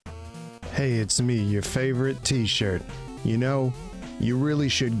Hey, it's me, your favorite t-shirt. You know, you really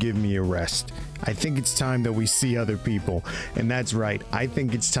should give me a rest. I think it's time that we see other people. And that's right, I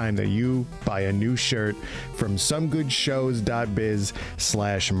think it's time that you buy a new shirt from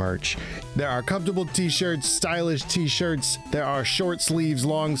somegoodshows.biz/merch. There are comfortable t-shirts, stylish t-shirts. There are short sleeves,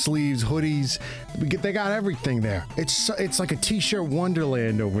 long sleeves, hoodies. They got everything there. It's like a t-shirt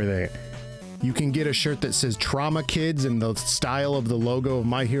wonderland over there. You can get a shirt that says Trauma Kids in the style of the logo of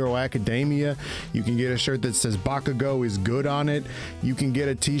My Hero Academia. You can get a shirt that says Bakugo is good on it. You can get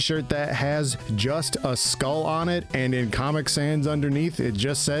a t-shirt that has just a skull on it, and in Comic Sans underneath, it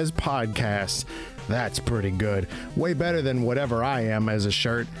just says podcast. That's pretty good. Way better than whatever I am as a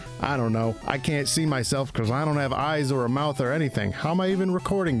shirt. I don't know. I can't see myself because I don't have eyes or a mouth or anything. How am I even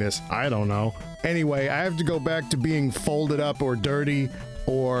recording this? I don't know. Anyway, I have to go back to being folded up or dirty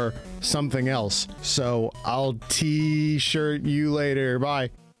or something else. So I'll t-shirt you later.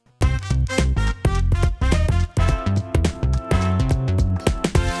 Bye.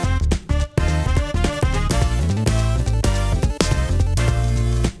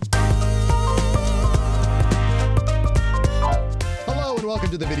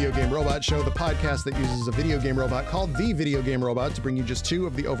 Welcome to the Video Game Robot Show, the podcast that uses a video game robot called the Video Game Robot to bring you just two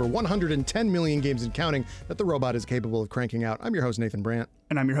of the over 110 million games and counting that the robot is capable of cranking out. I'm your host, Nathan Brandt.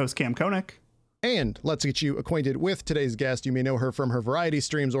 And I'm your host, Cam Koenig. And let's get you acquainted with today's guest. You may know her from her variety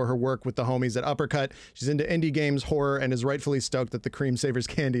streams or her work with the homies at Uppercut. She's into indie games, horror, and is rightfully stoked that the Cream Savers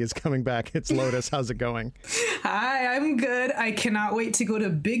candy is coming back. It's Lotus. How's it going? Hi, I'm good. I cannot wait to go to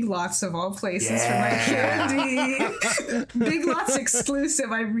Big Lots of all places for my candy. Big Lots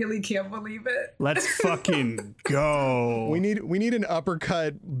exclusive. I really can't believe it. Let's fucking go. We need an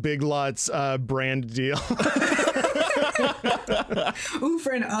Uppercut Big Lots brand deal. Ooh,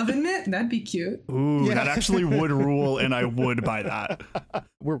 for an oven mitt? That'd be cute. Ooh, yeah. That actually would rule, and I would buy that.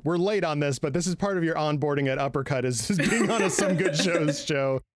 We're late on this, but this is part of your onboarding at Uppercut is being on a Some Good Shows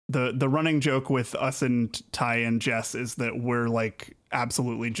show. The running joke with us and Ty and Jess is that we're like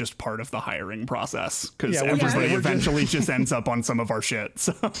absolutely just part of the hiring process because everybody eventually just ends up on some of our shit.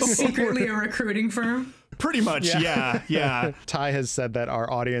 So. Secretly a recruiting firm. Pretty much, yeah. Ty has said that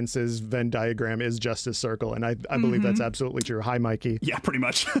our audience's Venn diagram is Justice Circle, and I believe that's absolutely true. Hi, Mikey. Yeah, pretty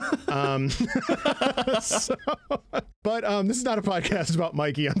much. But this is not a podcast about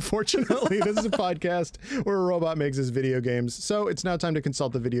Mikey, unfortunately. This is a podcast where a robot makes his video games. So it's now time to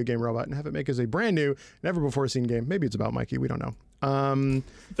consult the Video Game Robot and have it make us a brand new, never before seen game. Maybe it's about Mikey. We don't know.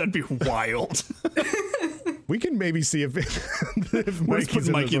 That'd be wild. We can maybe see if Mikey's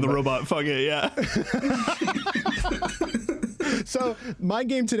Mikey the robot. Fuck it, yeah. So my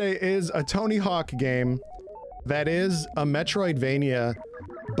game today is a Tony Hawk game that is a Metroidvania,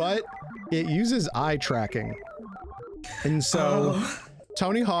 but it uses eye tracking. And so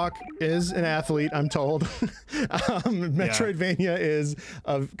Tony Hawk is an athlete, I'm told. Metroidvania is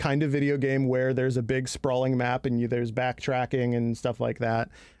a kind of video game where there's a big sprawling map and there's backtracking and stuff like that.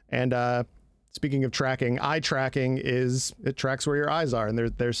 And speaking of tracking, eye tracking it tracks where your eyes are, and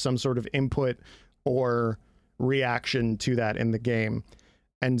there's some sort of input or reaction to that in the game.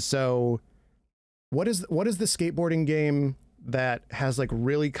 And so what is the skateboarding game that has like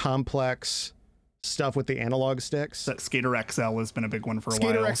really complex stuff with the analog sticks? That Skater XL has been a big one for a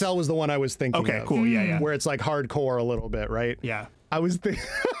while. Skater XL was the one I was thinking of. Okay, cool, yeah. Where it's like hardcore a little bit, right? Yeah. I was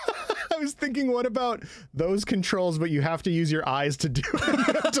thinking, what about those controls, but you have to use your eyes to do it? You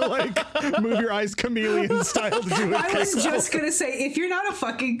have to like move your eyes chameleon style to do it. I was just going to say, if you're not a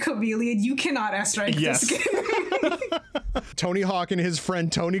fucking chameleon, you cannot S-strike this game. Tony Hawk and his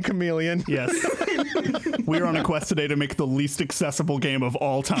friend Tony Chameleon. Yes. We're on a quest today to make the least accessible game of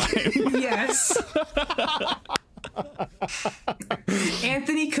all time. Yes.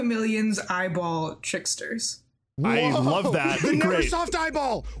 Anthony Chameleon's eyeball tricksters. Whoa, I love that. The Great. Neversoft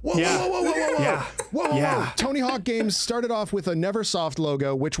eyeball. Whoa. Yeah. Whoa. Tony Hawk games started off with a Neversoft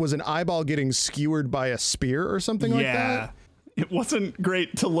logo, which was an eyeball getting skewered by a spear or something like that. It wasn't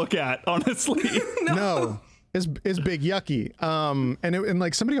great to look at, honestly. No. It's big yucky. And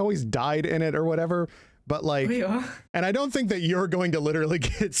like somebody always died in it or whatever. But like, and I don't think that you're going to literally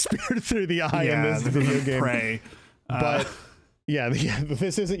get speared through the eye in this video game. Pray. But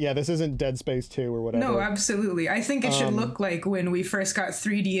this isn't Dead Space 2 or whatever. No, absolutely. I think it should look like when we first got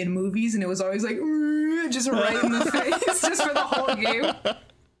 3D in movies and it was always like just right in the face just for the whole game.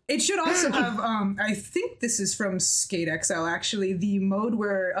 It should also have, I think this is from Skate XL actually, the mode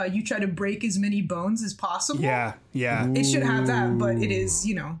where you try to break as many bones as possible. Yeah. It should have that, but it is,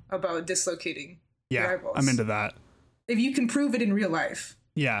 about dislocating your eyeballs. I'm into that. If you can prove it in real life.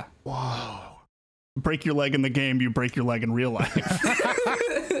 Yeah. Whoa. Break your leg in the game, you break your leg in real life.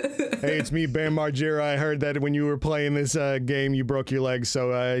 Hey, it's me, Bam Margera. I heard that when you were playing this game, you broke your leg.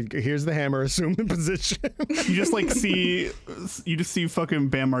 So here's the hammer. Assume the position. You just see fucking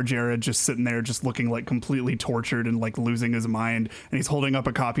Bam Margera just sitting there, just looking like completely tortured and like losing his mind. And he's holding up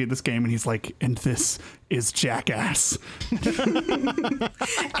a copy of this game, and he's like, "And this is Jackass."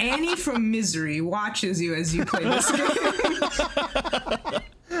 Annie from Misery watches you as you play this game.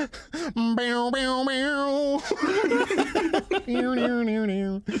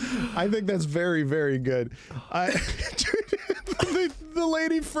 I think that's very, very good. The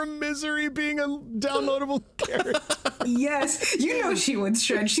lady from Misery being a downloadable character. Yes, you know she would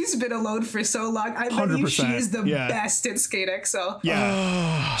shred. She's been alone for so long. I bet you she is the best at Skate XL.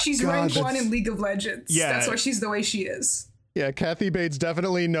 Yeah. She's rank 1 in League of Legends. Yeah. That's why she's the way she is. Yeah, Kathy Bates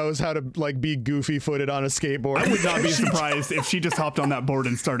definitely knows how to like be goofy footed on a skateboard. I would not be surprised if she just hopped on that board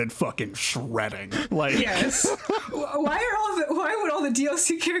and started fucking shredding. Like, yes. Why would all the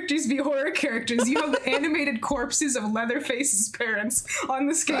DLC characters be horror characters? You have the animated corpses of Leatherface's parents on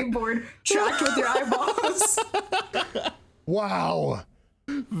the skateboard, tracked with their eyeballs. Wow.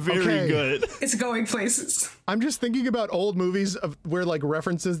 Very good. It's going places. I'm just thinking about old movies where like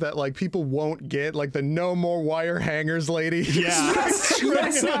references that like people won't get, like the no more wire hangers lady. Yeah.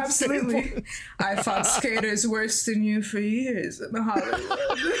 Yes, absolutely. I fought skaters worse than you for years in Hollywood.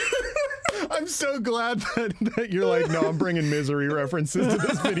 I'm so glad that you're like, no, I'm bringing Misery references to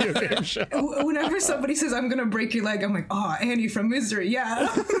this video game show. Whenever somebody says, I'm going to break your leg, I'm like, oh, Annie from Misery, yeah.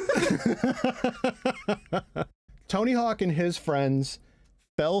 Tony Hawk and his friends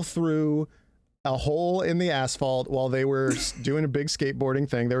fell through a hole in the asphalt while they were doing a big skateboarding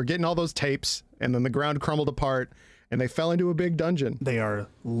thing. They were getting all those tapes, and then the ground crumbled apart, and they fell into a big dungeon. They are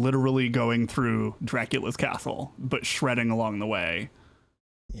literally going through Dracula's castle, but shredding along the way.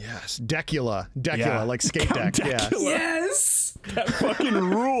 Yes, Decula, like skate deck. Yeah. Yes. That fucking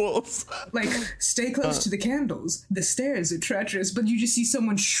rules. Like, stay close to the candles. The stairs are treacherous, but you just see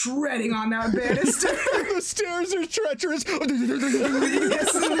someone shredding on that banister. The stairs are treacherous.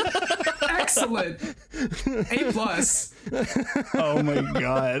 Yes. Excellent. A+. Oh my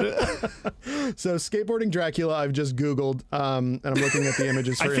god. So skateboarding Dracula, I've just Googled, and I'm looking at the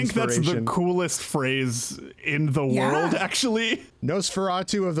images for I think inspiration. that's the coolest phrase in the world, actually.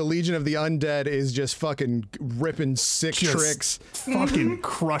 Nosferatu of the Legion of the Undead is just fucking ripping sick tricks. Fucking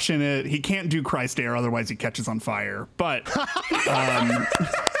crushing it. He can't do Christ Air, otherwise he catches on fire. But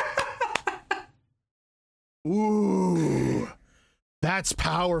ooh, that's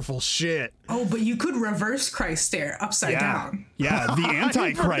powerful shit. Oh, but you could reverse Christ Air upside down. Yeah, the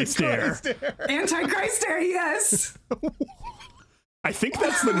Antichrist Air. Antichrist Air, yes. I think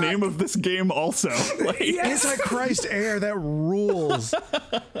that's the name of this game also. Like, Yes. Antichrist Air, that rules.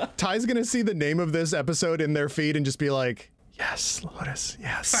 Ty's gonna see the name of this episode in their feed and just be like, yes, Lotus,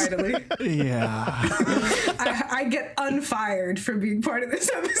 yes. Finally. yeah. I get unfired for being part of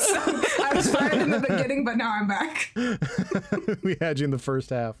this episode. I was fired in the beginning, but now I'm back. We had you in the first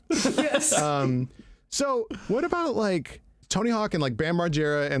half. Yes. So what about like Tony Hawk and like Bam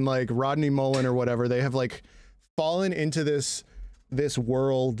Margera and like Rodney Mullen or whatever? They have like fallen into this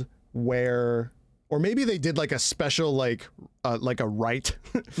world where, or maybe they did like a special like a rite.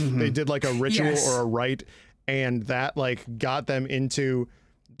 They did like a ritual or a rite, and that like got them into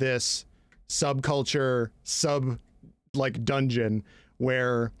this subculture like dungeon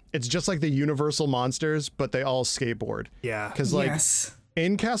where it's just like the Universal monsters, but they all skateboard. Yeah. Because like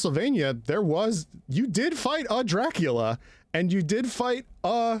in Castlevania, you did fight a Dracula and you did fight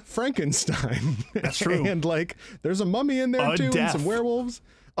a Frankenstein. That's true. And like there's a mummy in there too, death. and some werewolves.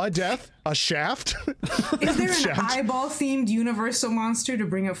 A death, a shaft. Is there an eyeball themed Universal monster to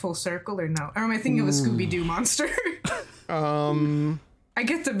bring it full circle, or no? Or am I thinking of a Scooby-Doo monster? I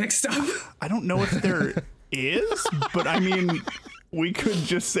get them mixed up. I don't know if there is, but I mean, we could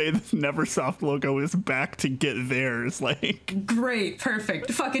just say the Neversoft logo is back to get theirs. Like, great,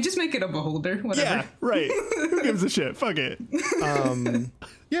 perfect. Fuck it, just make it a beholder. Whatever. Yeah, right. Who gives a shit? Fuck it.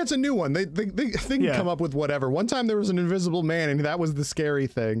 Yeah, it's a new one. They can come up with whatever. One time there was an invisible man, and that was the scary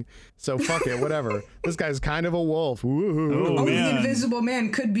thing. So fuck it, whatever. This guy's kind of a wolf. Woo-hoo. Oh, the invisible man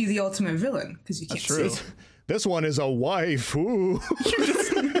could be the ultimate villain because you can't see. This one is a wife. Ooh.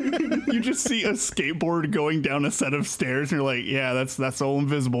 You just see a skateboard going down a set of stairs, and you're like, yeah, that's the old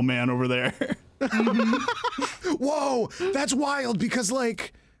invisible man over there. Whoa, that's wild, because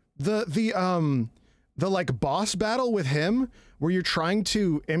like the like boss battle with him where you're trying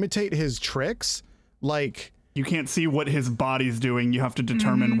to imitate his tricks, like you can't see what his body's doing. You have to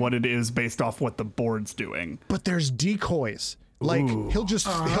determine what it is based off what the board's doing. But there's decoys. Like he'll just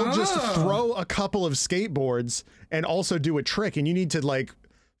throw a couple of skateboards and also do a trick, and you need to like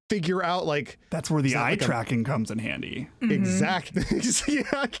figure out like That's where the eye like tracking comes in handy. exactly.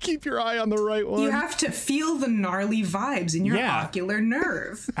 Yeah, keep your eye on the right one. You have to feel the gnarly vibes in your Yeah. ocular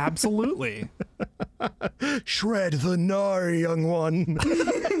nerve. Absolutely. Shred the gnar, young one.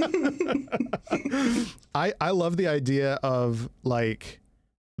 I love the idea of like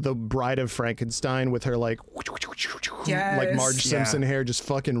the Bride of Frankenstein with her like Yes. Marge Simpson hair just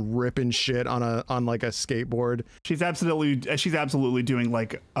fucking ripping shit on like a skateboard. She's absolutely doing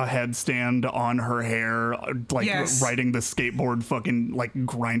like a headstand on her hair, like Yes. riding the skateboard, fucking like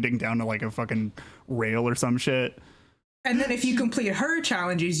grinding down to like a fucking rail or some shit. And then if you complete her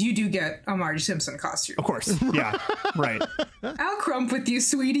challenges, you do get a Marge Simpson costume. Of course. Yeah. Right. I'll crump with you,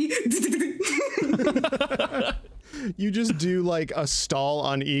 sweetie. You just do like a stall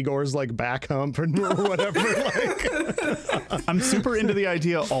on Igor's like back hump or whatever. Like, I'm super into the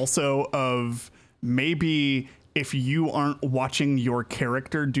idea also of maybe if you aren't watching your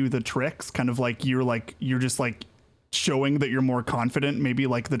character do the tricks, kind of like you're just like showing that you're more confident. Maybe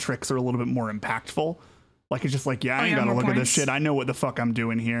like the tricks are a little bit more impactful. Like it's just like, I ain't gotta look at this shit. I know what the fuck I'm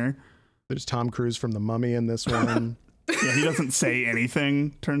doing here. there's Tom Cruise from The Mummy in this one. Yeah, he doesn't say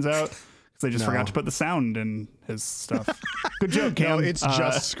anything, turns out, because they just No. forgot to put the sound in his stuff. Good joke, Cam. No, it's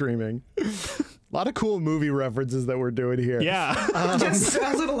just screaming. A lot of cool movie references that we're doing here. Yeah. Just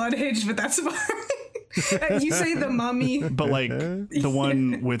a little unhinged, but that's fine. And you say The Mummy. But like the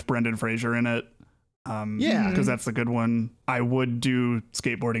one with Brendan Fraser in it. Yeah. Because that's a good one. I would do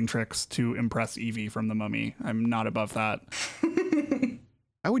skateboarding tricks to impress Evie from The Mummy. I'm not above that.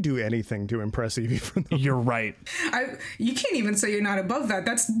 I would do anything to impress Evie from the You're right. You can't even say you're not above that.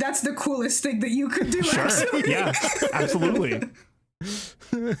 That's the coolest thing that you could do. Sure. Actually. Yeah, absolutely.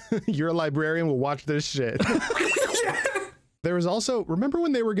 You're a librarian, we'll watch this shit. There was also, remember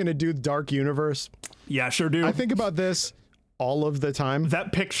when they were going to do Dark Universe? Yeah, sure do. I think about this all of the time.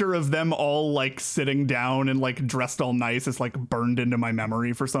 that picture of them all like sitting down and like dressed all nice is like burned into my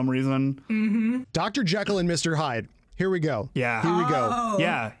memory for some reason. Dr. Jekyll and Mr. Hyde. Here we go. Yeah. Here we go. Oh,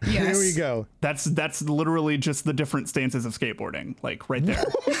 Yeah. yes. Here we go. That's literally just the different stances of skateboarding, like right there.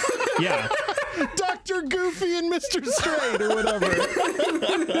 Yeah. Dr. Goofy and Mr. Straight or whatever.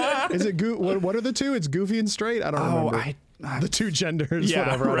 Is it what are the two? It's Goofy and Straight? I don't remember. The two genders, Yeah,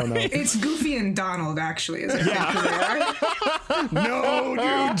 whatever. I don't know. It's Goofy and Donald, actually. Is yeah. No,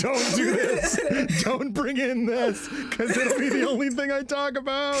 dude, don't do this. Don't bring in this, because it'll be the only thing I talk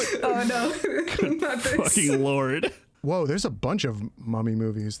about. Oh no, not this. Fucking Lord. Whoa, there's a bunch of mummy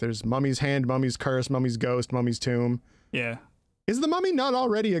movies. There's Mummy's Hand, Mummy's Curse, Mummy's Ghost, Mummy's Tomb. Yeah. Is the mummy not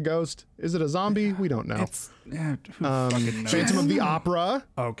already a ghost? Is it a zombie? We don't know. Who fucking knows? Phantom of the Opera.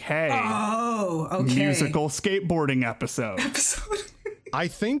 Okay. Oh, okay. Musical skateboarding episode. I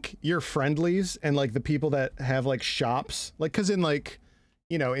think your friendlies and like the people that have like shops, like, cause in like,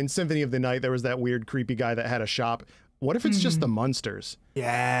 you know, in Symphony of the Night, there was that weird creepy guy that had a shop. What if it's just the Munsters?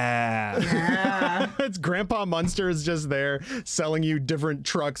 Yeah. It's Grandpa Munster is just there selling you different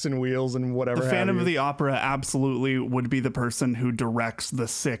trucks and wheels and whatever. The Phantom of the Opera absolutely would be the person who directs the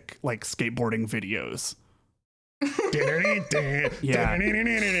sick like skateboarding videos. Yeah.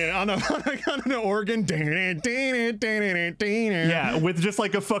 on an organ. Yeah, with just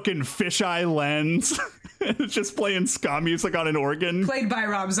like a fucking fisheye lens. It's just playing ska music on an organ. Played by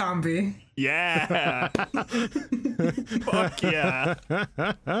Rob Zombie. Yeah. Fuck yeah.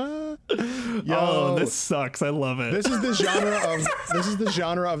 Yo, Oh, this sucks. I love it. This is the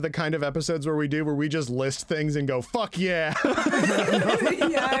genre of the kind of episodes where we just list things and go, fuck yeah.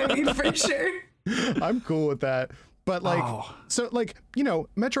 Yeah, I mean, for sure. I'm cool with that. But like, so like, you know,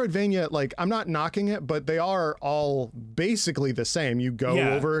 Metroidvania, like I'm not knocking it, but they are all basically the same. You go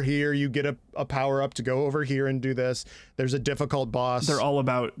over here, you get a power up to go over here and do this. There's a difficult boss. They're all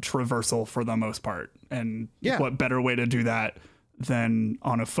about traversal for the most part. And what better way to do that than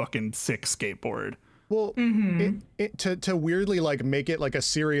on a fucking sick skateboard? Well, to weirdly like make it like a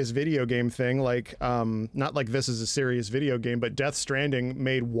serious video game thing, like not like this is a serious video game, but Death Stranding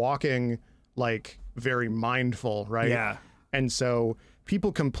made walking like very mindful, right? Yeah. And so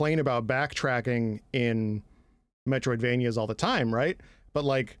people complain about backtracking in Metroidvanias all the time, right? But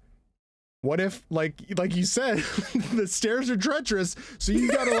like, what if like you said, the stairs are treacherous, so you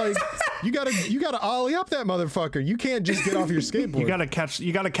gotta like you gotta ollie up that motherfucker. You can't just get off your skateboard.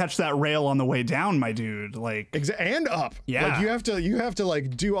 You gotta catch that rail on the way down, my dude. Like and up. Yeah. Like you have to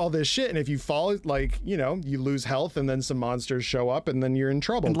like do all this shit, and if you fall, like, you know, you lose health, and then some monsters show up, and then you're in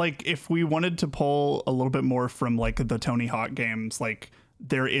trouble. And like if we wanted to pull a little bit more from like the Tony Hawk games, like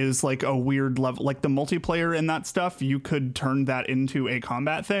there is like a weird level, like the multiplayer in that stuff, you could turn that into a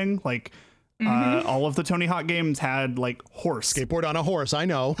combat thing. Like All of the Tony Hawk games had like horse. Skateboard on a horse, I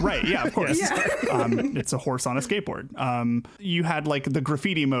know. Right, yeah, of course. Yeah. It's a horse on a skateboard. You had like the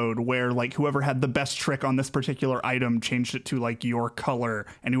graffiti mode where like whoever had the best trick on this particular item changed it to like your color,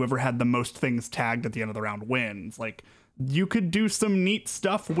 and whoever had the most things tagged at the end of the round wins. Like you could do some neat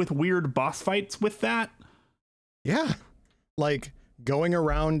stuff with weird boss fights with that. Yeah. Like going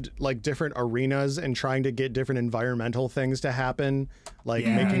around like different arenas and trying to get different environmental things to happen, like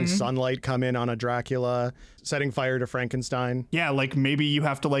making sunlight come in on a Dracula, setting fire to Frankenstein. Yeah, like maybe you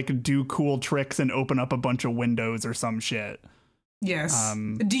have to like do cool tricks and open up a bunch of windows or some shit. Yes.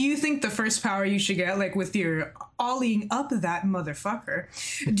 Do you think the first power you should get, like with your ollying up that motherfucker,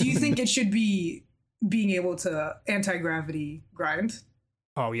 do you think it should be being able to anti-gravity grind?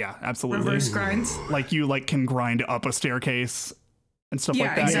 Oh yeah, absolutely. Reverse grind? Like you like can grind up a staircase and stuff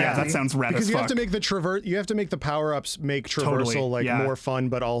like that. Exactly. Yeah, that sounds rad Because as you fuck. have to make the you have to make the power-ups make traversal like more fun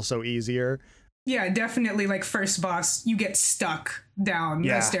but also easier. Yeah, definitely. Like first boss, you get stuck down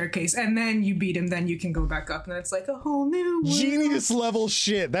the staircase, and then you beat him. Then you can go back up, and it's like a whole new world. Genius level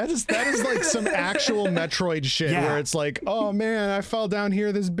shit. That is like some actual Metroid shit where it's like, oh man, I fell down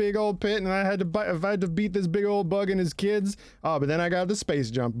here this big old pit, and I had to beat this big old bug and his kids. Oh, but then I got the space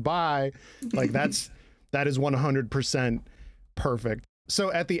jump. Bye. Like that is 100% perfect.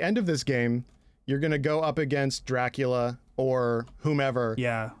 So at the end of this game, you're gonna go up against Dracula or whomever.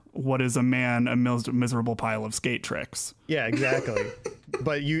 Yeah. What is a man? A miserable pile of skate tricks. Yeah, exactly.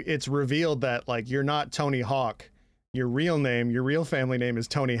 But it's revealed that like you're not Tony Hawk. Your real family name is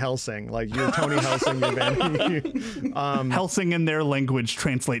Tony Helsing. Like you're Tony Helsing. Helsing in their language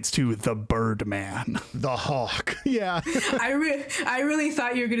translates to the Birdman. The Hawk. Yeah. I really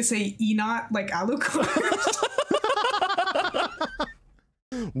thought you were gonna say Enoch, like Alucard.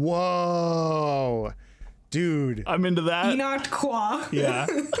 Whoa. Dude. I'm into that. Enoch Qua. Yeah.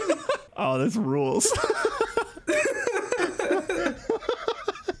 Oh, this rules.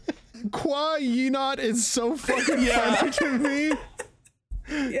 Qua Yenot is so fucking funny to me.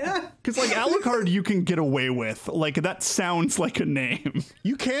 Yeah. Because like Alucard you can get away with. Like that sounds like a name.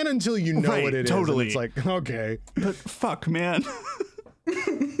 You can until you know what it is. Totally. It's like, okay. But fuck, man.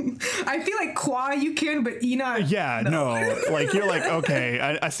 I feel like Qua you can, but Enoch. Yeah, no. Like you're like,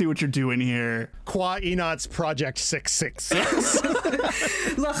 okay, I see what you're doing here. Qua Enot's Project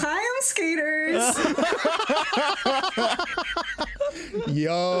 666. L'chaim skaters.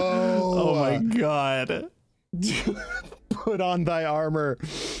 Yo. Oh my god. Put on thy armor.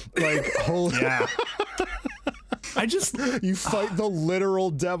 Like, holy. Yeah. You fight the literal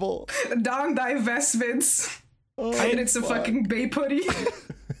devil. Don thy vestments. And it's a fucking Bape hoodie.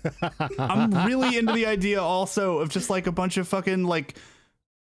 I'm really into the idea also of just like a bunch of fucking like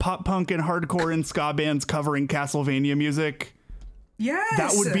pop punk and hardcore and ska bands covering Castlevania music. Yes.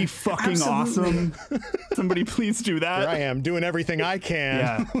 That would be fucking awesome. Somebody please do that. Here I am doing everything I can.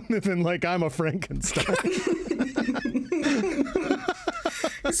 Yeah. Living like I'm a Frankenstein.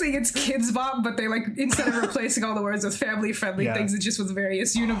 It's like it's Kids Bop, but they like, instead of replacing all the words with family friendly things, it's just with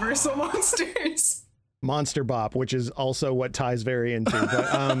various universal monsters. Monster Bop, which is also what Ty's very into.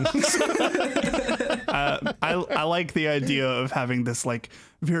 But I like the idea of having this like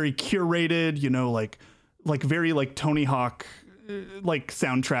very curated, you know, like very like Tony Hawk like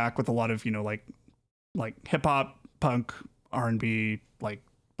soundtrack with a lot of, you know, like hip hop, punk, R&B, like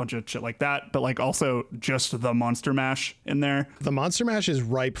bunch of shit like that, but like also just the Monster Mash in there. The Monster Mash is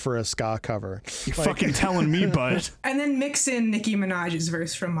ripe for a ska cover. You're fucking telling me, bud. And then mix in Nicki Minaj's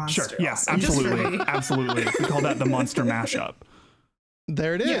verse from Monster. Sure, yeah, also, absolutely, absolutely. We call that the Monster Mashup.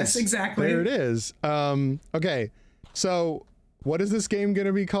 There it is. Yes, exactly. There it is. Okay, so what is this game going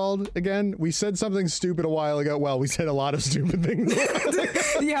to be called again? We said something stupid a while ago. Well, we said a lot of stupid things.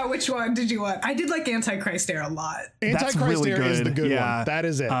 Yeah, which one did you want? I did like Antichrist Air a lot. Antichrist really Air good. is the good Yeah. one. That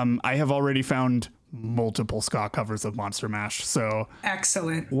is it. I have already found multiple ska covers of Monster Mash. So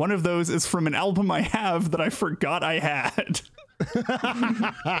Excellent. one of those is from an album I have that I forgot I had.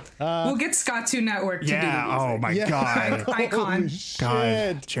 We'll get Ska2 Network to do the music. Oh my God. Icon.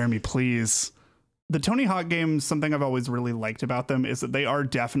 God, Jeremy, please. The Tony Hawk games, something I've always really liked about them is that they are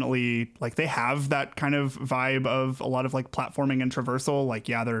definitely like they have that kind of vibe of a lot of like platforming and traversal. Like,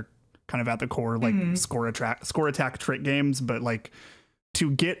 yeah, they're kind of at the core, like score attack trick games. But like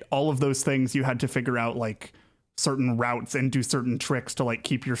to get all of those things, you had to figure out like certain routes and do certain tricks to like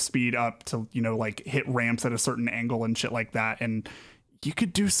keep your speed up to, you know, like hit ramps at a certain angle and shit like that. And you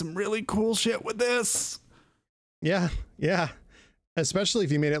could do some really cool shit with this. Yeah. Especially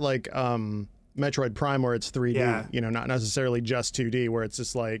if you made it like Metroid Prime where it's 3D, you know, not necessarily just 2D, where it's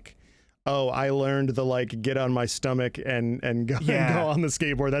just like oh, I learned the like get on my stomach and go, Yeah. go on the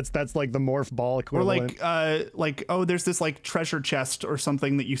skateboard. That's like the morph ball Or equivalent. like, oh, there's this like treasure chest or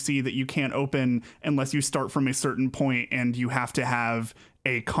something that you see that you can't open unless you start from a certain point, and you have to have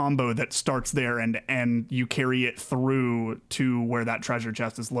a combo that starts there and you carry it through to where that treasure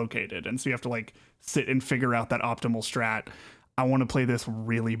chest is located. And so you have to like sit and figure out that optimal strat. I want to play this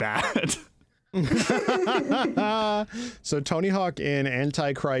really bad. So Tony Hawk in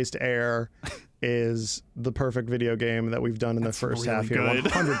Antichrist Air is the perfect video game that we've done in the first really half here. good.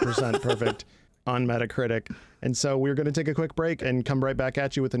 100% perfect on Metacritic. And so we're going to take a quick break and come right back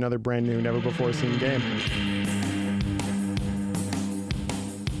at you with another brand new, never before seen game.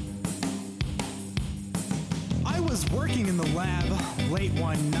 I was working in the lab late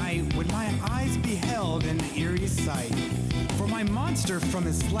one night when my eyes beheld an eerie sight. For my monster from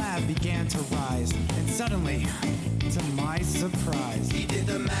his slab began to rise, and suddenly, to my surprise, He did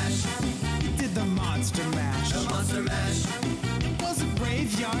the mash, he did the monster mash. the monster mash. It was a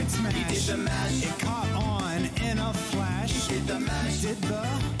graveyard smash. He did the mash, It caught on in a flash. did the mash. Did the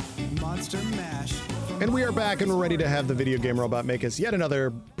monster mash. And we are back, and we're ready to have the video game robot make us yet another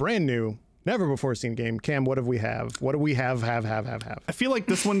brand new, never before seen game. Cam, what do we have? What do we have? I feel like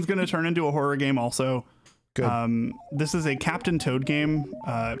this one's going to turn into a horror game also. Good. This is a Captain Toad game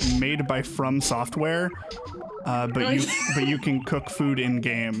made by From Software, but you can cook food in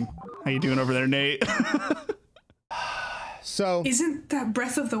game. How you doing over there, Nate? So, Isn't that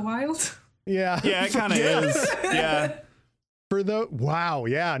Breath of the Wild? yeah. Yeah, it kind of is. Yeah. Wow,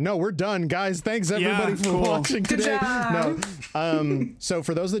 yeah, no, we're done, guys. Thanks everybody for cool. watching Good today. job. No, so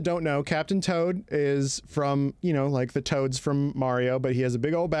for those that don't know, Captain Toad is from, like the Toads from Mario, but he has a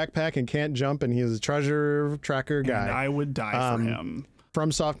big old backpack and can't jump, and he is a treasure tracker guy. And I would die for him.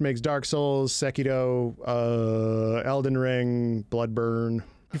 FromSoft makes Dark Souls, Sekiro, Elden Ring, Bloodborne.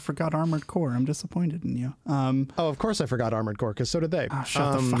 You forgot Armored Core. I'm disappointed in you. Oh, of course I forgot Armored Core, because so did they.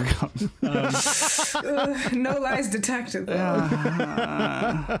 Shut the fuck up. No lies detected.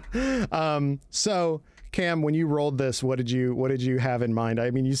 So Cam, when you rolled this, what did you have in mind?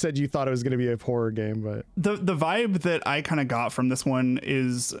 I mean, you said you thought it was going to be a horror game, but The vibe that I kind of got from this one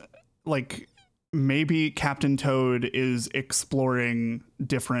is like maybe Captain Toad is exploring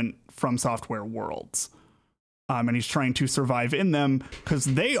different From Software worlds. And he's trying to survive in them because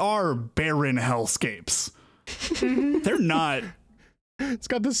they are barren hellscapes. They're not. it's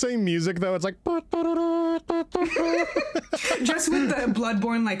got the same music though. It's like Just with the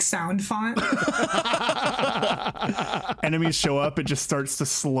Bloodborne like sound font. Enemies show up, it just starts to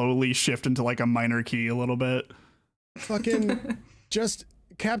slowly shift into like a minor key a little bit. fucking just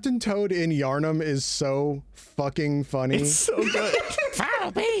Captain Toad in Yarnum is so fucking funny. It's so good.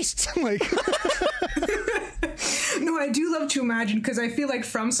 Foul beast. Like No, I do love to imagine because I feel like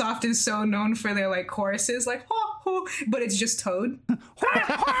FromSoft is so known for their like choruses, like ho ho, but it's just Toad.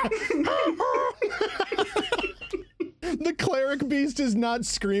 the cleric beast is not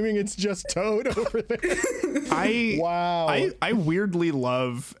screaming, it's just Toad over there. Wow. I weirdly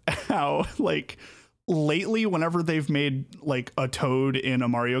love how like lately whenever they've made like a Toad in a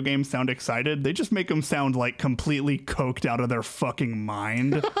Mario game sound excited, they just make them sound like completely coked out of their fucking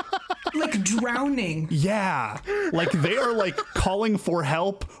mind. Like drowning. Yeah, like they are like calling for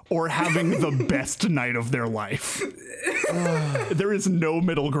help or having the best night of their life. There is no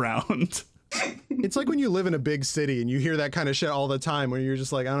middle ground. It's like when you live in a big city and you hear that kind of shit all the time where you're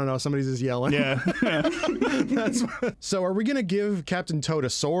just like, I don't know, somebody's just yelling. Yeah. So are we going to give Captain Toad a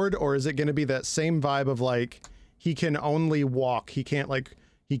sword, or is it going to be that same vibe of like, he can only walk. He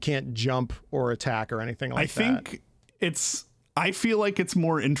can't jump or attack or anything like that. I feel like it's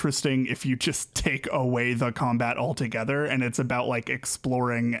more interesting if you just take away the combat altogether and it's about like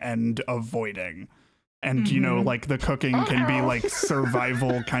exploring and avoiding. And, like the cooking can be like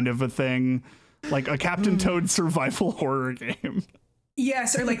survival kind of a thing, like a Captain Toad survival horror game.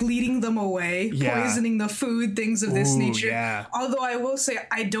 Yes, or like leading them away, Yeah. poisoning the food, things of this Ooh, nature. yeah. Although I will say,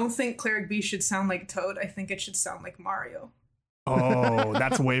 I don't think Cleric B should sound like Toad. I think it should sound like Mario. Oh,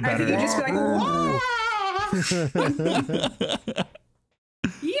 that's way I think it better. would just be like,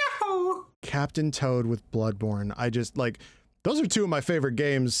 Yo! Captain Toad with Bloodborne. I just like, those are two of my favorite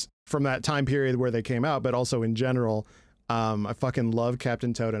games from that time period where they came out, but also in general. I fucking love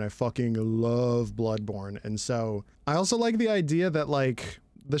Captain Toad and I fucking love Bloodborne. And so I also like the idea that like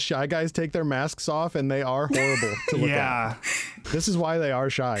the Shy Guys take their masks off and they are horrible to look Yeah. at. This is why they are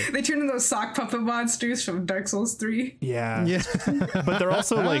shy. They turn into those sock puppet monsters from Dark Souls 3. Yeah. Yeah. But they're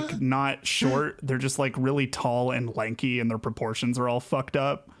also like not short. They're just like really tall and lanky and their proportions are all fucked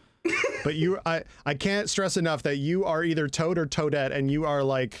up. But I can't stress enough that you are either Toad or Toadette, and you are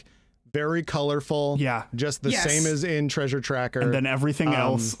like very colorful. Yeah. Just the Yes. same as in Treasure Tracker. And then everything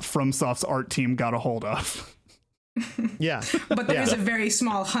else FromSoft's art team got a hold of. yeah. But there's a very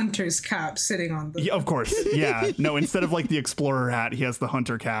small hunter's cap sitting on the. Yeah, of course. Yeah. No, instead of like the explorer hat, he has the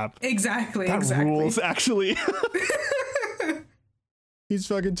hunter cap. Exactly. That exactly. rules, actually. He's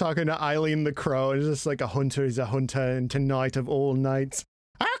fucking talking to Eileen the Crow. It's just like a hunter is a hunter, and tonight of all nights.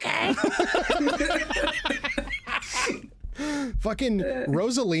 Okay. Fucking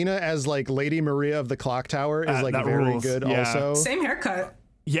Rosalina as like Lady Maria of the Clock Tower is like that very rules. good Yeah. Also. Same haircut.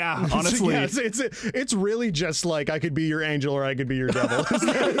 Yeah, honestly. Yes, it's really just like I could be your angel or I could be your devil.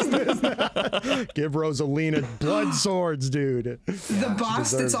 Give Rosalina blood swords, dude. The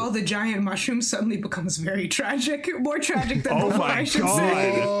boss that's all the giant mushrooms suddenly becomes very tragic. More tragic than Oh before, my I should God.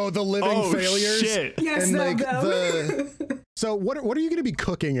 say. Oh, the living failures. Shit. Yes, And no, like no. So what are you going to be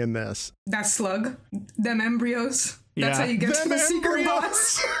cooking in this? That slug. Them embryos. That's Yeah. how you get to Them the secret embryos.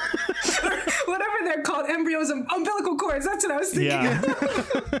 boss. Whatever they're called, embryos and umbilical cords. That's what I was thinking. Yeah.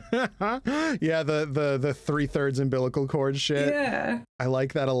 Yeah, the 3/3 umbilical cord shit. Yeah. I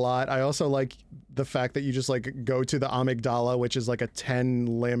like that a lot. I also like the fact that you just like go to the amygdala, which is like a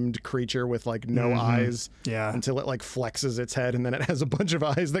 10-limbed creature with like no eyes. Yeah. Until it like flexes its head and then it has a bunch of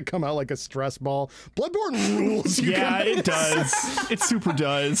eyes that come out like a stress ball. Bloodborne rules. You Yeah, guys. it does. It super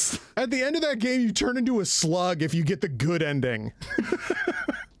does. At the end of that game, you turn into a slug if you get the good ending.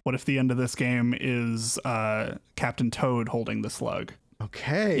 What if the end of this game is Captain Toad holding the slug?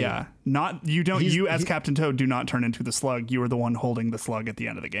 Okay. Yeah. Not you don't He's- you as he- Captain Toad do not turn into the slug. You are the one holding the slug at the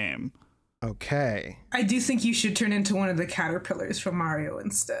end of the game. Okay. I do think you should turn into one of the caterpillars from Mario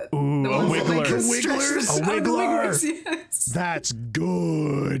instead. Ooh, The a ones that, like, wiggler. stretch the- A oh, the wiggler. wigglers, yes. That's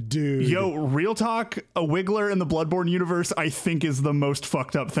good, dude. Yo, real talk, a wiggler in the Bloodborne universe, I think is the most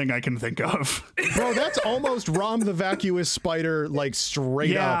fucked up thing I can think of. Bro, that's almost Rom the Vacuous Spider, like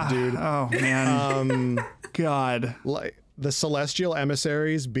straight up, dude. Oh man. God. Like the celestial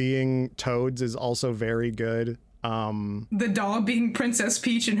emissaries being toads is also very good. The doll being Princess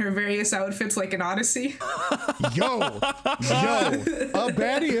Peach in her various outfits like an Odyssey. Yo, a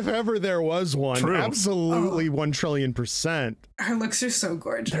baddie if ever there was one. True. Absolutely 1,000,000,000,000%. Her looks are so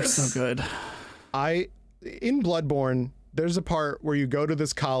gorgeous. They're so good. In Bloodborne, there's a part where you go to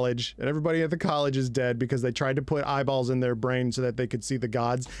this college and everybody at the college is dead because they tried to put eyeballs in their brain so that they could see the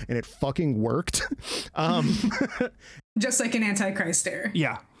gods, and it fucking worked. Just like an Antichrist there.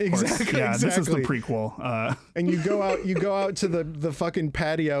 Yeah. of course. Exactly, Yeah, this is the exactly. prequel. And you go out to the fucking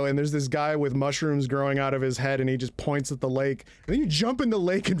patio, and there's this guy with mushrooms growing out of his head, and he just points at the lake. And then you jump in the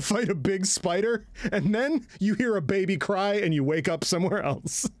lake and fight a big spider, and then you hear a baby cry, and you wake up somewhere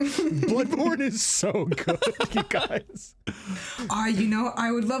else. Bloodborne is so good, you guys. You know,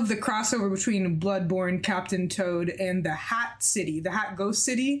 I would love the crossover between Bloodborne, Captain Toad, and the Hat City, the Hat Ghost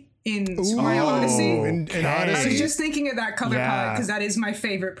City in Mario Odyssey. In Okay. I Odyssey. was just thinking of that color Yeah. palette because that is my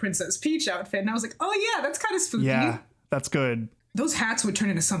favorite Princess Peach outfit. And I was like, oh yeah, that's kind of spooky. Yeah, that's good. Those hats would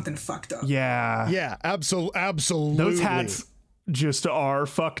turn into something fucked up. Yeah. Yeah, absolutely. Those hats just are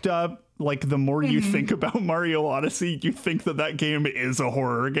fucked up. Like, the more you think about Mario Odyssey, you think that game is a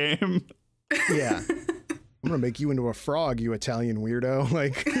horror game. Yeah. I'm gonna make you into a frog, you Italian weirdo.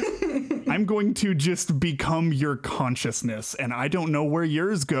 Like, I'm going to just become your consciousness, and I don't know where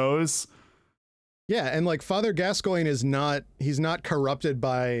yours goes. yeah, and like Father Gascoigne he's not corrupted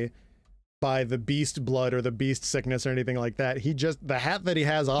by the beast blood or the beast sickness or anything like that. He just, the hat that he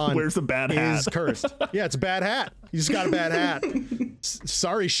has on Wears a bad hat. is cursed. Yeah, it's a bad hat. You just got a bad hat.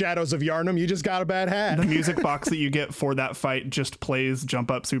 Sorry, Shadows of Yharnam, you just got a bad hat. The music box that you get for that fight just plays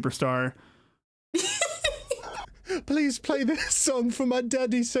Jump Up Superstar. Please play this song for my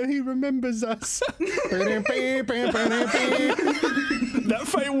daddy so he remembers us. That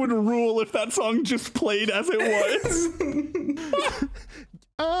fight would rule if that song just played as it was.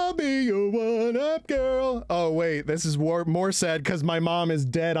 I'll be your one-up girl. Oh, wait, this is more sad because my mom is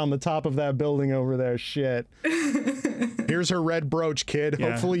dead on the top of that building over there. Shit. Here's her red brooch, kid.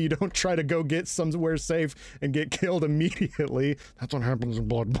 Yeah. Hopefully you don't try to go get somewhere safe and get killed immediately. That's what happens in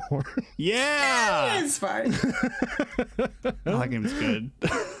Bloodborne. Yeah! It's fine. Oh, that game's good.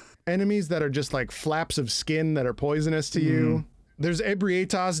 Enemies that are just like flaps of skin that are poisonous to you. There's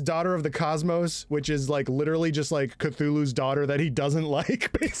Ebrietas, daughter of the cosmos, which is like literally just like Cthulhu's daughter that he doesn't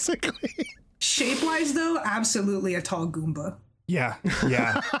like, basically. Shape-wise, though, absolutely a tall Goomba. Yeah,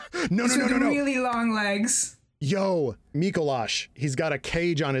 yeah. No. With really long legs. Yo, Mikolash, he's got a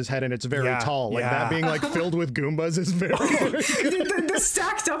cage on his head and it's very Yeah, tall. Like yeah. that being like filled with Goombas is very, very good. The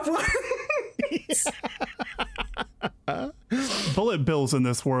stacked up one. Bullet bills in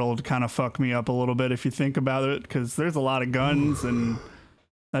this world kind of fuck me up a little bit if you think about it, because there's a lot of guns and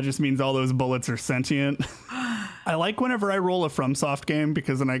That just means all those bullets are sentient. I like whenever I roll a FromSoft game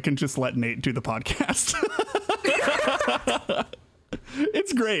because then I can just let Nate do the podcast.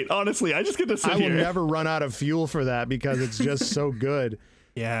 It's great, honestly. I just get to sit here. I will never run out of fuel for that because it's just so good.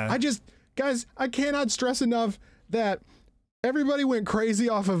 Yeah. Guys, I cannot stress enough that everybody went crazy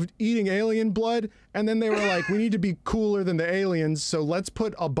off of eating alien blood, and then they were like, we need to be cooler than the aliens, so let's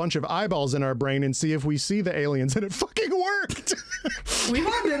put a bunch of eyeballs in our brain and see if we see the aliens, and it fucking worked. We've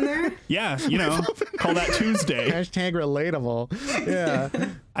all been there. Yeah, call that Tuesday. Hashtag relatable. Yeah.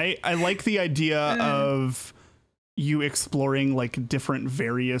 I like the idea of you exploring like different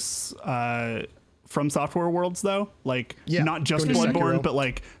various From Software worlds, though, like not just Bloodborne, but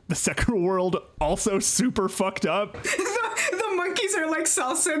like the Sekiro world also super fucked up. The monkeys are like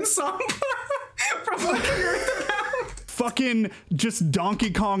salsa and samba from fucking Earthbound. Fucking just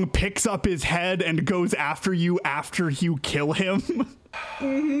Donkey Kong picks up his head and goes after you kill him.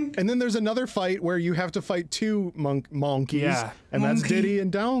 Mm-hmm. And then there's another fight where you have to fight two monkeys, and that's Diddy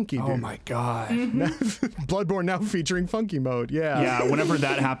and Donkey. Oh my god. Bloodborne now featuring funky mode. Yeah, whenever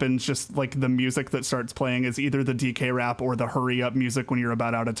that happens, just like the music that starts playing is either the DK rap or the hurry up music when you're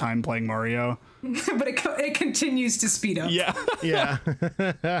about out of time playing Mario. But it continues to speed up. Yeah. Yeah.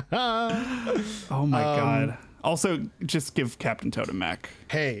 Oh my god. Also, just give Captain Toad a mech.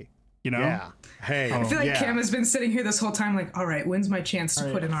 Hey. Yeah. Hey. I feel like Cam has been sitting here this whole time like, all right, when's my chance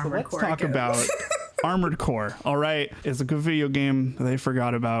to put an Armored Core? Let's talk about Armored Core. All right. It's a good video game that they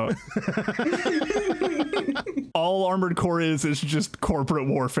forgot about. All Armored Core is just corporate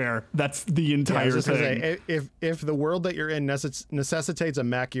warfare. That's the entire thing. Say, if the world that you're in necessitates a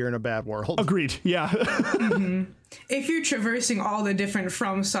mech, you're in a bad world. Agreed. Yeah. Mm-hmm. If you're traversing all the different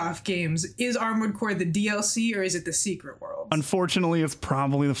FromSoft games, is Armored Core the DLC or is it the secret world? Unfortunately, it's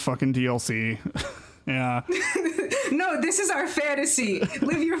probably the fucking DLC. Yeah. No, this is our fantasy.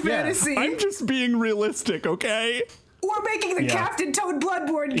 Live your fantasy. I'm just being realistic, okay? We're making the Captain Toad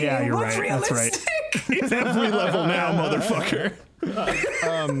Bloodborne game. Yeah, you're What's right. realistic? That's right. It's every level now, motherfucker.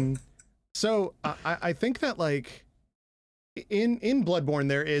 So I think that like in Bloodborne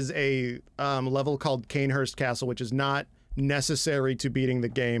there is a level called Canehurst Castle, which is not necessary to beating the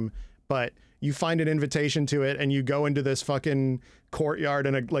game, but you find an invitation to it and you go into this fucking courtyard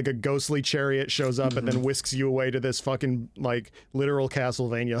and a ghostly chariot shows up and then whisks you away to this fucking like literal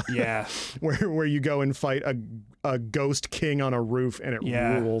Castlevania. Yeah. where you go and fight a ghost king on a roof and it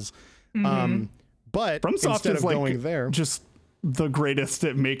rules. But FromSoft instead is of like going there, just the greatest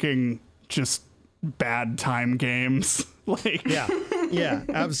at making just bad time games. Like yeah,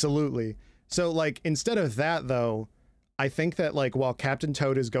 absolutely. So like instead of that though, I think that like while Captain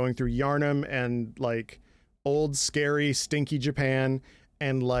Toad is going through Yharnam and like old scary stinky Japan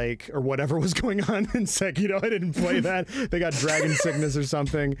and like or whatever was going on in Sekiro, I didn't play that. They got dragon sickness or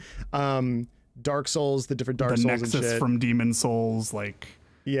something. Dark Souls, the different Dark the Souls Nexus and shit from Demon Souls, like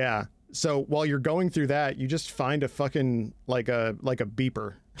yeah. So while you're going through that, you just find a fucking like a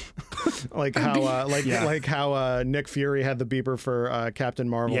beeper. like how Nick Fury had the beeper for Captain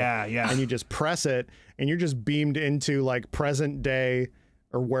Marvel. Yeah. And you just press it and you're just beamed into like present day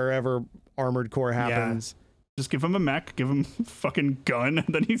or wherever Armored Core happens. Just give him a mech, give him a fucking gun,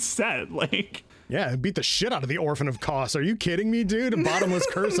 and then he's set. Like yeah, beat the shit out of the Orphan of Kos. Are you kidding me, dude? A bottomless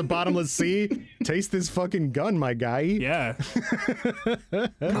curse, a bottomless sea. Taste this fucking gun, my guy. Yeah.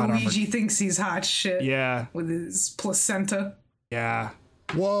 Luigi thinks he's hot shit. Yeah. With his placenta. Yeah.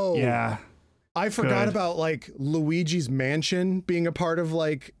 Whoa. Yeah. I forgot about like Luigi's mansion being a part of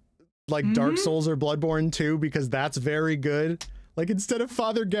like Dark Souls or Bloodborne 2 because that's very good. Like instead of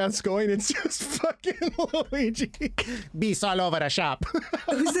Father Gascoigne, it's just fucking Luigi. Beasts all over the shop.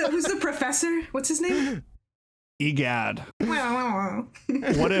 Who's the professor? What's his name? Egad.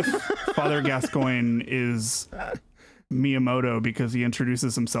 What if Father Gascoigne is Miyamoto because he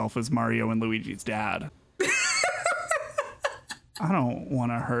introduces himself as Mario and Luigi's dad? I don't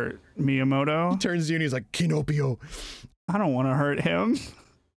want to hurt Miyamoto. He turns to you and he's like, Kinopio. I don't want to hurt him.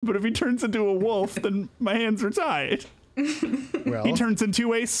 But if he turns into a wolf, then my hands are tied. Well, he turns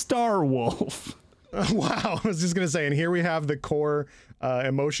into a star wolf. Wow. I was just going to say, and here we have the core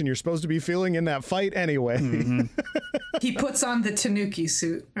emotion you're supposed to be feeling in that fight anyway. He puts on the Tanuki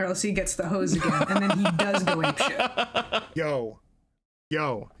suit, or else he gets the hose again, and then he does go apeshit.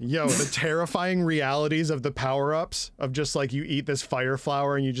 Yo, the terrifying realities of the power-ups of just like you eat this fire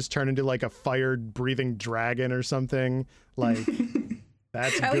flower and you just turn into like a fire-breathing dragon or something. Like,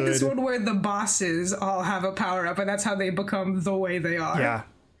 that's I like this one where the bosses all have a power-up, and that's how they become the way they are. Yeah.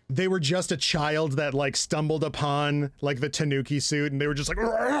 they were just a child that like stumbled upon like the Tanuki suit, and they were just like,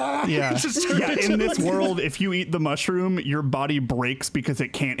 Yeah. In this world, if you eat the mushroom, your body breaks because it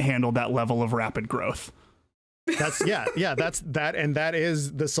can't handle that level of rapid growth. that's that, and that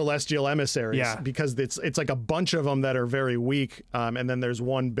is the celestial emissaries. Yeah. Because it's like a bunch of them that are very weak, and then there's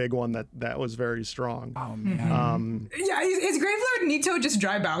one big one that was very strong. Oh man. Yeah, is Gravelord Nito just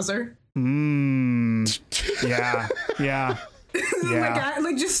dry Bowser? Yeah. Yeah.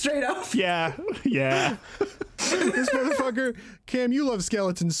 Like just straight up. Yeah. This motherfucker, Cam, you love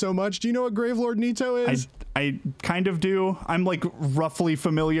skeletons so much. Do you know what Gravelord Nito is? I kind of do. I'm like roughly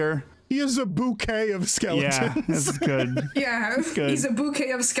familiar. He is a bouquet of skeletons. Yeah, that's good. Yeah, good. he's a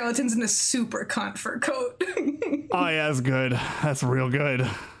bouquet of skeletons in a super cunt fur coat. Oh yeah, that's good. That's real good.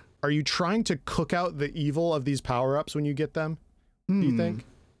 Are you trying to cook out the evil of these power-ups when you get them? Do you think?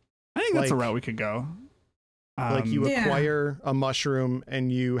 I think that's a Like- route we could go. Like you Yeah. acquire a mushroom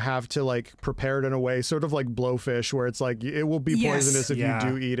and you have to like prepare it in a way sort of like blowfish, where it's like it will be Yes. poisonous if Yeah.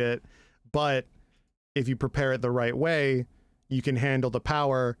 you do eat it, but if you prepare it the right way, you can handle the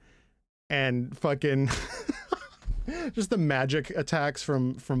power. And fucking just the magic attacks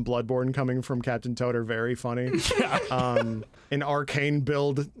from Bloodborne coming from Captain Toad are very funny. An arcane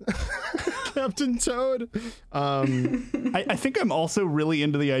build Captain Toad. I think I'm also really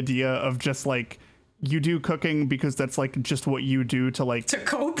into the idea of just like you do cooking because that's like just what you do to like To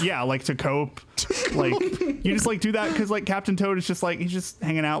cope. Yeah, like to cope. Like you just like do that because like Captain Toad is just like he's just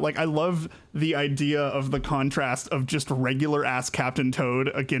hanging out. Like I love the idea of the contrast of just regular ass Captain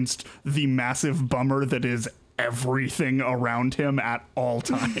Toad against the massive bummer that is everything around him at all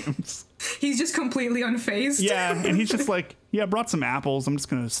times. He's just completely unfazed. Yeah, and he's just like, yeah, I brought some apples. I'm just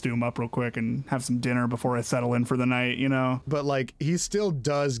gonna stew them up real quick and have some dinner before I settle in for the night, you know? But like he still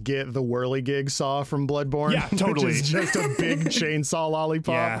does get the whirligig saw from Bloodborne. Yeah, totally. Which is just a big chainsaw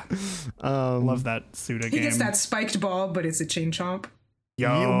lollipop. Yeah. Love that Suda He game. gets that spiked ball, but it's a chain chomp.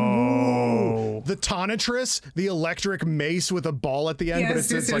 Yo. The Tonitrus, the electric mace with a ball at the end, but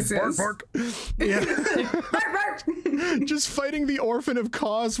Yes, it's yes, like bark, yes. bark. Yeah. Just fighting the orphan of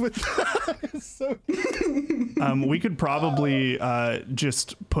cause with it's so We could probably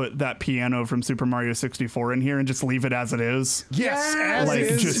just put that piano from Super Mario 64 in here and just leave it as it is. yes, Yes. as Like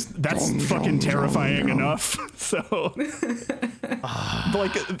is. just that's fucking terrifying enough. So but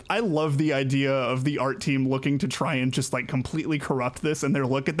like I love the idea of the art team looking to try and just like completely corrupt this, and they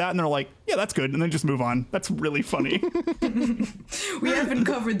look at that and they're like, yeah, that's good, and then just move on. That's really funny. We haven't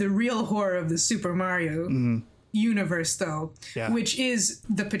covered the real horror of the Super Mario universe, though, Yeah. which is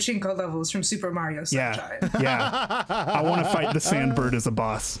the pachinko levels from Super Mario Sunshine. Yeah. I want to fight the Sandbird as a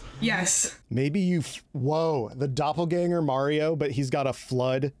boss. Yes. Maybe whoa, the doppelganger Mario, but he's got a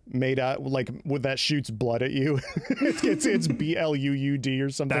flood made out like with that shoots blood at you. it's BLUUD or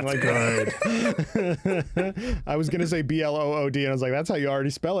something That's like good. that. I was gonna say BLOOD, and I was like, that's how you already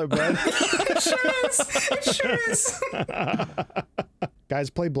spell it, bud. It sure is. It sure is. Guys,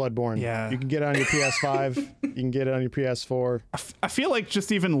 play Bloodborne. Yeah. You can get it on your PS5. You can get it on your PS4. I feel like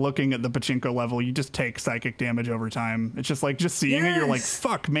just even looking at the pachinko level, you just take psychic damage over time. It's just like just seeing it, you're like, Yes.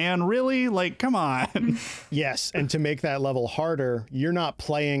 fuck, man, really? Like, come on. Yes, and to make that level harder, you're not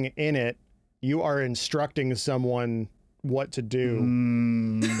playing in it. You are instructing someone what to do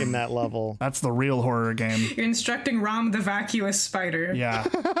in that level. That's the real horror game. You're instructing Rom the vacuous spider Yeah,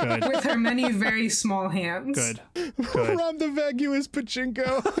 good, with her many very small hands. good, good. Rob the vacuous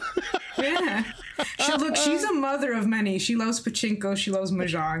pachinko. Yeah. She's a mother of many. She loves pachinko. She loves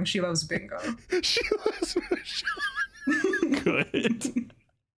mahjong. She loves bingo. She was. Good.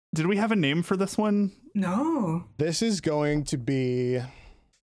 Did we have a name for this one? No. This is going to be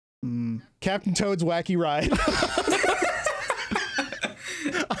Captain Toad's Wacky Ride.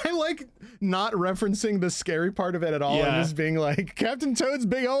 I like not referencing the scary part of it at all and Yeah. just being like, Captain Toad's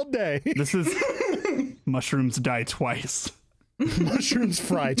big old day. This is Mushrooms Die Twice. Mushrooms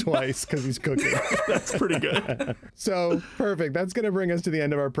fry twice because he's cooking. That's pretty good. So perfect. That's going to bring us to the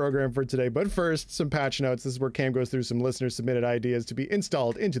end of our program for today. But first, some patch notes. This is where Cam goes through some listener submitted ideas to be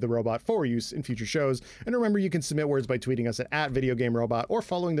installed into the robot for use in future shows. And remember, you can submit words by tweeting us at @VideoGameRobot or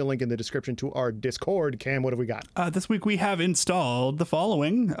following the link in the description to our Discord. Cam, what have we got? This week we have installed the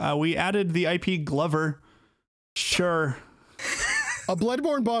following. We added the IP Glover. Sure. A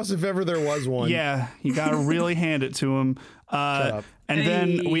Bloodborne boss, if ever there was one. Yeah, you gotta really hand it to him. up. And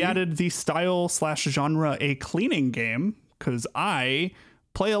then we Hey. added the style/genre a cleaning game because I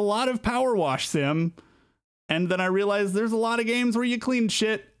play a lot of Power Wash Sim, and then I realized there's a lot of games where you clean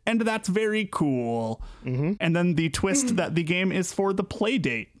shit, and that's very cool. And then the twist that the game is for the play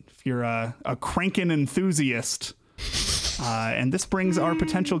date. If you're a crankin' enthusiast, And this brings our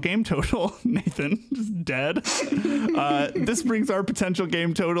potential game total, Nathan, just dead. This brings our potential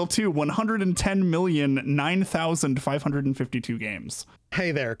game total to 110,009,552 games.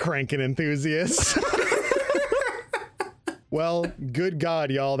 Hey there, cranking enthusiasts. Well, good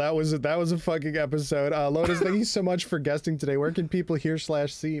God, y'all. That was a fucking episode. Lotus, thank you so much for guesting today. Where can people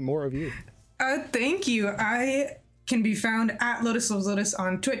hear/see more of you? Thank you. I can be found at Lotus Loves Lotus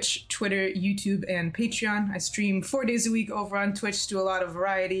on Twitch, Twitter, YouTube, and Patreon. I stream 4 days a week over on Twitch, do a lot of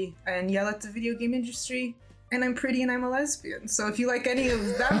variety, and yell at the video game industry. And I'm pretty and I'm a lesbian. So if you like any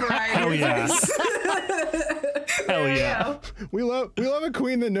of that variety, Hell yeah. Hell there you yeah. go. We love a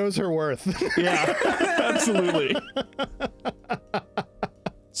queen that knows her worth. Yeah, absolutely.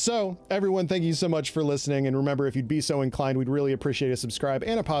 So, everyone, thank you so much for listening. And remember, if you'd be so inclined, we'd really appreciate a subscribe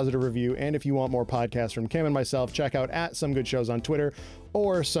and a positive review. And if you want more podcasts from Cam and myself, check out at Some Good Shows on Twitter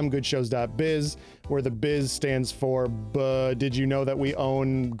or somegoodshows.biz, where the biz stands for did you know that we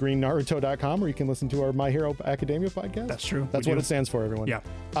own greennaruto.com, where you can listen to our My Hero Academia podcast? That's true. That's what it stands for, everyone. Yeah.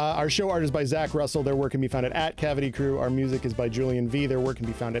 Our show art is by Zach Russell. Their work can be found at Cavity Crew. Our music is by Julian V. Their work can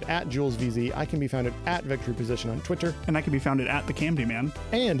be found at JulesVZ. I can be found at Victory Position on Twitter. And I can be found at the Camdy Man.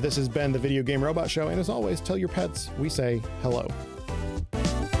 And this has been the Video Game Robot Show. And as always, tell your pets we say hello.